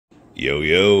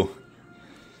Yo,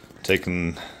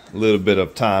 taking a little bit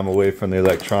of time away from the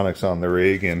electronics on the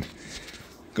rig and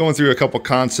going through a couple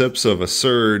concepts of a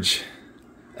surge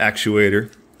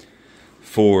actuator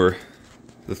for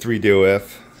the 3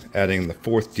 DOF, adding the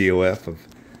 4th DOF of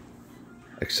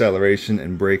acceleration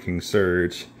and braking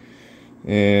surge.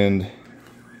 And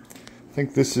I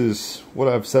think this is what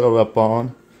I've settled up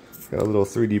on. Got a little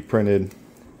 3D printed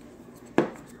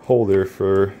holder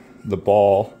for the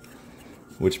ball,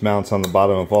 which mounts on the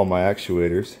bottom of all my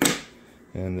actuators,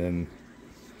 and then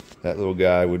that little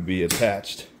guy would be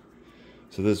attached.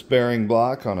 So this bearing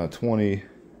block on a 20,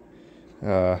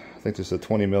 I think this is a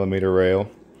 20 millimeter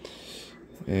rail,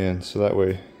 and so that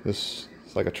way this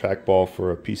is like a trackball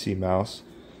for a PC mouse.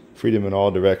 Freedom in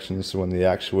all directions, so when the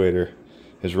actuator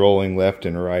is rolling left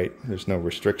and right, there's no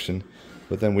restriction.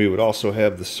 But then we would also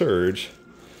have the surge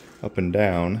up and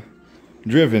down,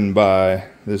 driven by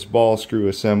this ball screw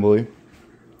assembly,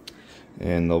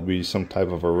 and there'll be some type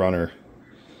of a runner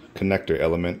connector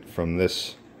element from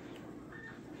this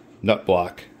nut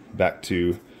block back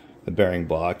to the bearing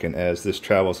block, and as this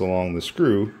travels along the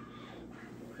screw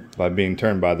by being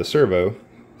turned by the servo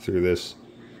through this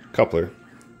coupler,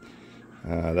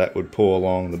 that would pull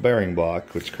along the bearing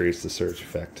block, which creates the surge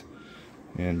effect.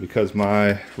 And because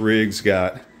my rig's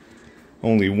got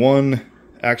only one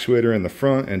actuator in the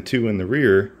front and 2 in the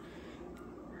rear,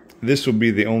 this will be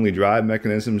the only drive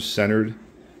mechanism centered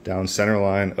down center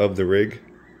line of the rig,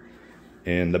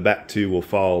 and the back 2 will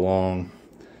follow along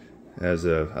as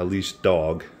a leashed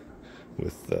dog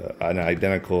with an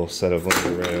identical set of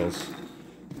linear rails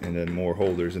and then more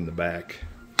holders in the back.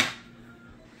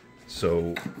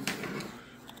 So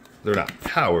they're not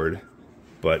powered,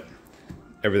 but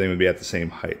everything would be at the same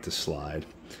height to slide.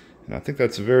 And I think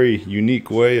that's a very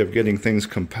unique way of getting things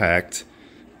compact.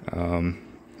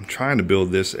 I'm trying to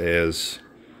build this as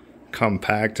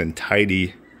compact and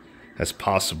tidy as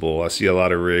possible. I see a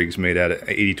lot of rigs made out of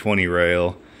 80-20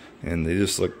 rail, and they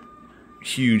just look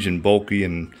huge and bulky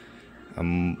and a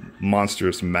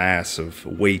monstrous mass of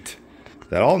weight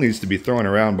that all needs to be thrown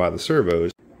around by the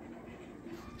servos.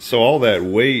 So all that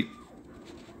weight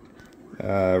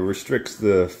restricts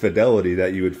the fidelity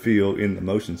that you would feel in the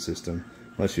motion system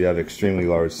unless you have extremely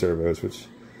large servos, which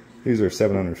these are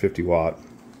 750 watt.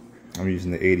 I'm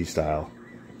using the 80 style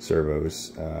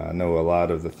servos. I know a lot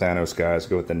of the Thanos guys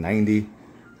go with the 90.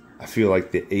 I feel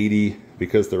like the 80,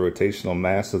 because the rotational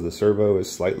mass of the servo is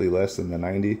slightly less than the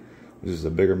 90, which is a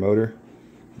bigger motor,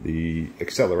 the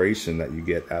acceleration that you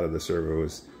get out of the servo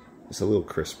is a little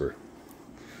crisper.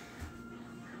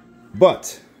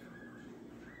 But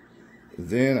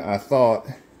then I thought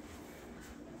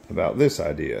about this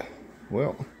idea.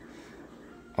 Well,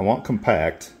 I want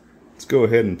compact. Let's go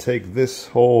ahead and take this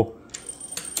whole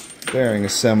bearing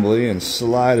assembly and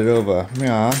slide it over.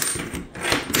 Yeah.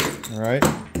 All right.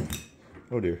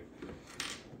 Oh dear.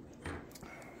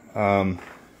 And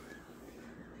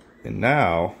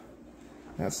now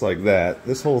that's like that.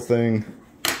 This whole thing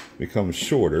becomes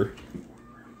shorter.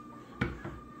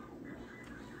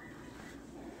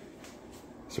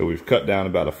 So we've cut down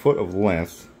about a foot of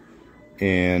length,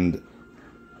 and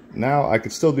now I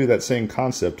could still do that same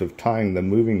concept of tying the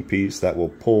moving piece that will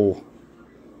pull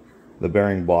the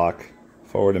bearing block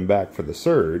forward and back for the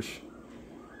surge,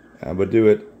 but do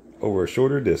it over a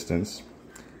shorter distance,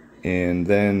 and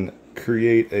then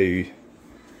create a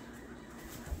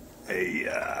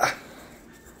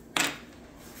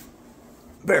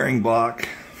bearing block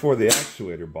for the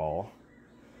actuator ball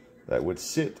that would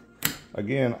sit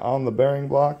again on the bearing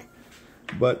block,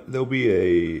 but there'll be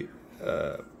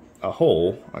a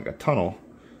hole, like a tunnel,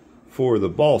 for the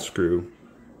ball screw.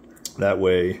 That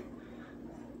way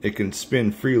it can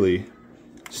spin freely,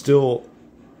 still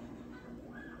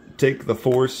take the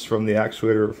force from the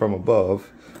actuator from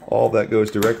above. All that goes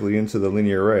directly into the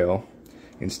linear rail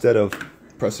instead of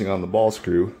pressing on the ball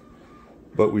screw,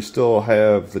 but we still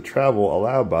have the travel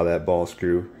allowed by that ball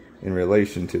screw in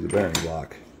relation to the bearing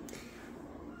block.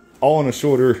 All in a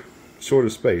shorter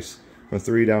space, from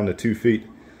 3 down to 2 feet.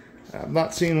 I've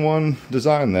not seen one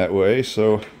designed that way,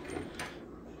 so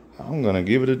I'm gonna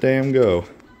give it a damn go.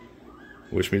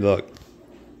 Wish me luck.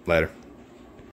 Later.